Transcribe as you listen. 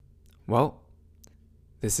Well,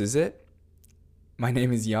 this is it. My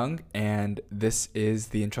name is Young, and this is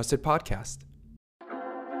the Entrusted podcast.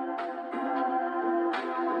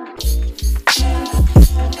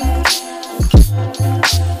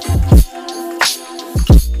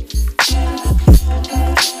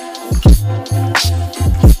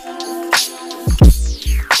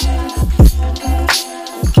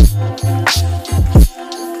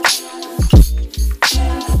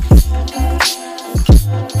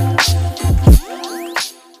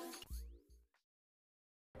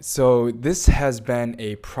 So this has been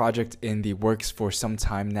a project in the works for some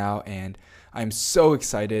time now, and I'm so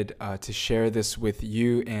excited to share this with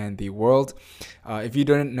you and the world. If you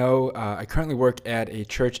didn't know, I currently work at a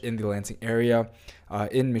church in the Lansing area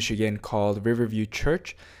in Michigan called Riverview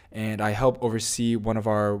Church, and I help oversee one of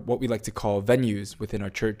our what we like to call venues within our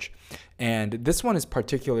church. And this one is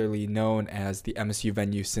particularly known as the MSU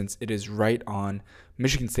venue since it is right on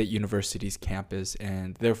Michigan State University's campus,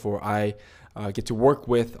 and therefore I get to work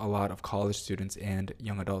with a lot of college students and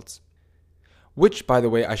young adults. Which, by the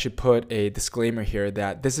way, I should put a disclaimer here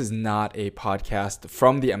that this is not a podcast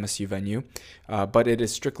from the MSU venue, but it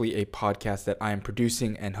is strictly a podcast that I am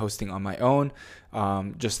producing and hosting on my own.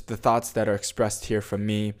 Just the thoughts that are expressed here from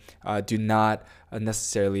me do not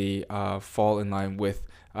necessarily fall in line with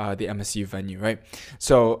the MSU venue, right?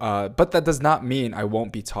 So, but that does not mean I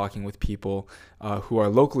won't be talking with people who are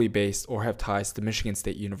locally based or have ties to Michigan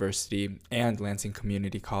State University and Lansing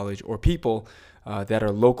Community College, or people that are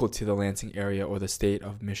local to the Lansing area or the state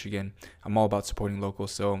of Michigan. I'm all about supporting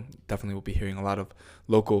locals, so definitely will be hearing a lot of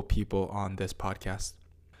local people on this podcast.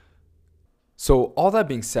 So all that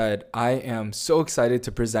being said, I am so excited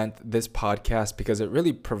to present this podcast because it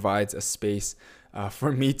really provides a space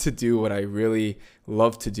for me to do what I really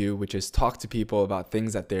love to do, which is talk to people about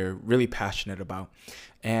things that they're really passionate about.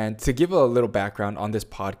 And to give a little background on this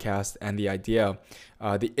podcast and the idea,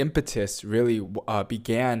 the impetus really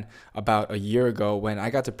began about a year ago when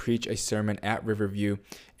I got to preach a sermon at Riverview,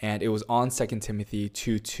 and it was on 2 Timothy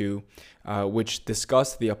 2:2, which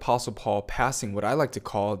discussed the Apostle Paul passing what I like to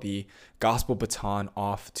call the gospel baton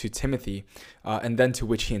off to Timothy, and then to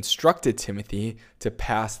which he instructed Timothy to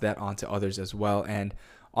pass that on to others as well. And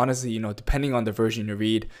honestly, depending on the version you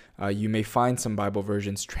read, you may find some Bible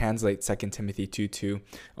versions translate 2 Timothy 2:2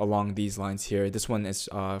 along these lines here. This one is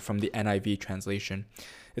from the NIV translation.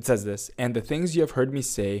 It says this: "And the things you have heard me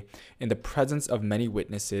say in the presence of many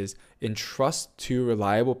witnesses, entrust to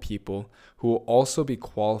reliable people who will also be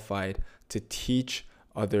qualified to teach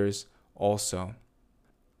others also."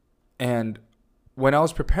 And when I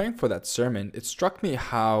was preparing for that sermon, it struck me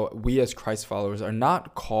how we as Christ followers are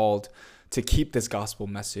not called to keep this gospel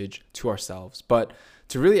message to ourselves, but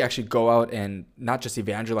to really actually go out and not just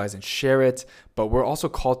evangelize and share it, but we're also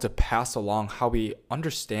called to pass along how we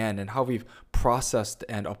understand and how we've processed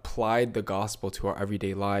and applied the gospel to our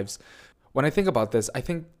everyday lives. When I think about this, I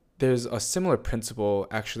think there's a similar principle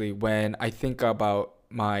actually when I think about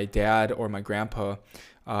my dad or my grandpa,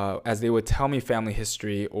 as they would tell me family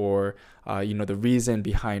history or the reason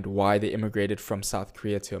behind why they immigrated from South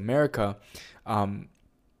Korea to America.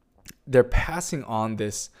 They're passing on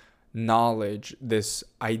this knowledge, this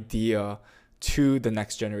idea to the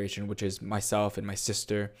next generation, which is myself and my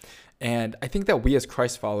sister. And I think that we as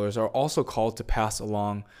Christ followers are also called to pass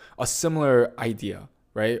along a similar idea,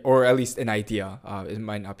 right? Or at least an idea. It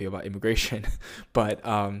might not be about immigration, but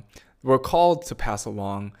we're called to pass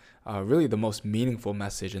along really the most meaningful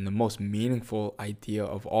message and the most meaningful idea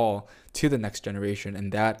of all to the next generation,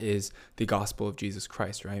 and that is the gospel of Jesus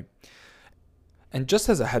Christ, right? And just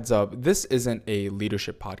as a heads up, this isn't a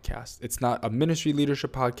leadership podcast. It's not a ministry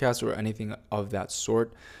leadership podcast or anything of that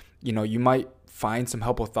sort. You might find some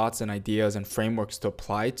helpful thoughts and ideas and frameworks to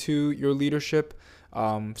apply to your leadership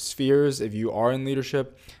spheres if you are in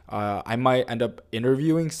leadership. I might end up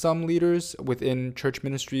interviewing some leaders within church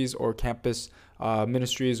ministries or campus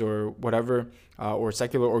ministries or whatever, or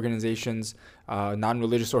secular organizations,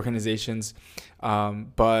 non-religious organizations.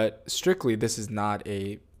 But strictly, this is not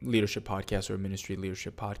a leadership podcast or ministry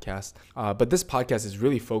leadership podcast. But this podcast is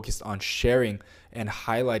really focused on sharing and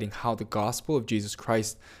highlighting how the gospel of Jesus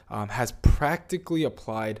Christ has practically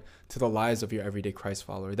applied to the lives of your everyday Christ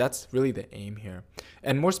follower. That's really the aim here.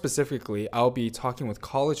 And more specifically, I'll be talking with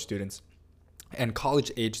college students and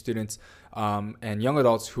college age students and young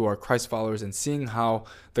adults who are Christ followers, and seeing how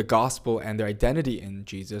the gospel and their identity in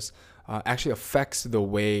Jesus actually affects the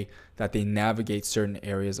way that they navigate certain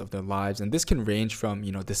areas of their lives. And this can range from,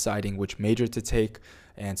 deciding which major to take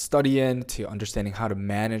and study in, to understanding how to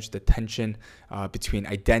manage the tension between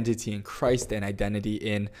identity in Christ and identity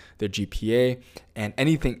in their GPA, and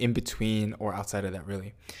anything in between or outside of that,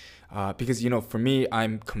 really. Because, for me,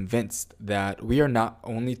 I'm convinced that we are not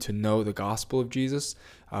only to know the gospel of Jesus,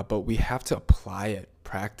 but we have to apply it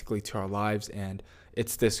practically to our lives. And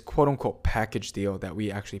it's this quote unquote package deal that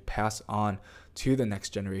we actually pass on to the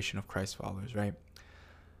next generation of Christ followers, right?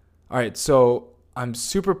 All right, so I'm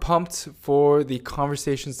super pumped for the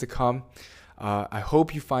conversations to come. I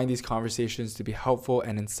hope you find these conversations to be helpful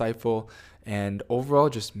and insightful and overall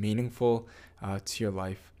just meaningful to your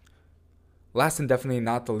life. Last and definitely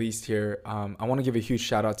not the least here, I want to give a huge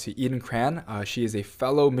shout out to Eden Cran. She is a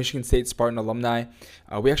fellow Michigan State Spartan alumni.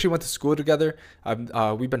 We actually went to school together.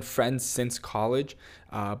 We've been friends since college,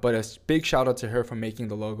 but a big shout out to her for making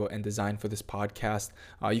the logo and design for this podcast.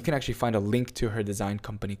 You can actually find a link to her design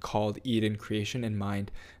company called Eden Creation in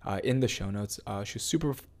Mind in the show notes. She's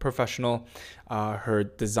super professional. Her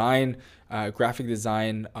design, graphic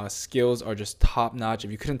design skills are just top notch.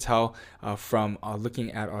 If you couldn't tell from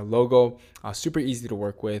looking at our logo, super easy to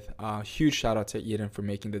work with. Huge shout out to Eden for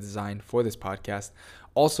making the design for this podcast.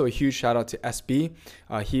 Also, a huge shout out to SB.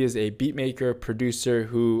 He is a beat maker, producer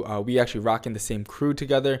who we actually rock in the same crew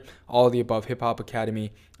together, All the Above Hip Hop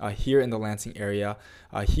Academy here in the Lansing area.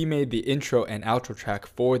 He made the intro and outro track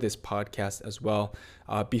for this podcast as well.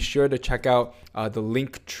 Be sure to check out the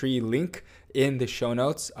Linktree link in the show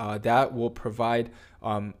notes. That will provide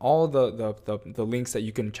all the links that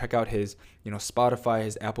you can check out his, Spotify,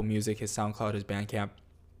 his Apple Music, his SoundCloud, his Bandcamp,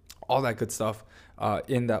 all that good stuff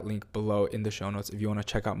in that link below in the show notes if you want to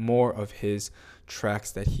check out more of his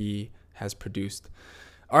tracks that he has produced.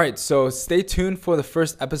 All right, so stay tuned for the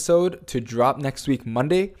first episode to drop next week,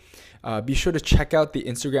 Monday. Be sure to check out the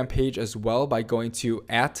Instagram page as well by going to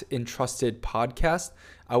 @EntrustedPodcast.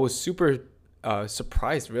 I was super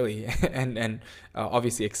surprised, really, and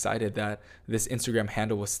obviously excited that this Instagram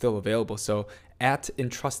handle was still available. So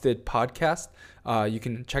 @EntrustedPodcast, you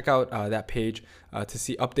can check out that page to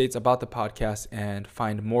see updates about the podcast and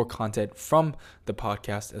find more content from the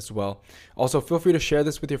podcast as well. Also, feel free to share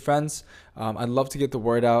this with your friends. I'd love to get the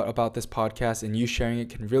word out about this podcast, and you sharing it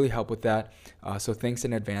can really help with that. So thanks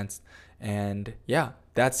in advance. And yeah,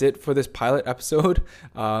 that's it for this pilot episode.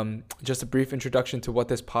 Just a brief introduction to what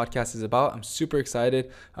this podcast is about. I'm super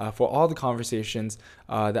excited for all the conversations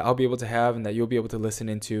that I'll be able to have and that you'll be able to listen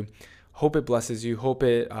into. Hope it blesses you. Hope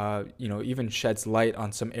it, even sheds light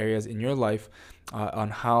on some areas in your life on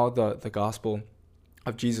how the gospel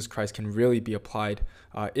of Jesus Christ can really be applied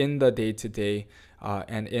in the day-to-day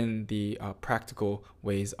and in the practical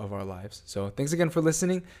ways of our lives. So thanks again for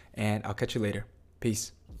listening, and I'll catch you later.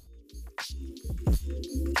 Peace.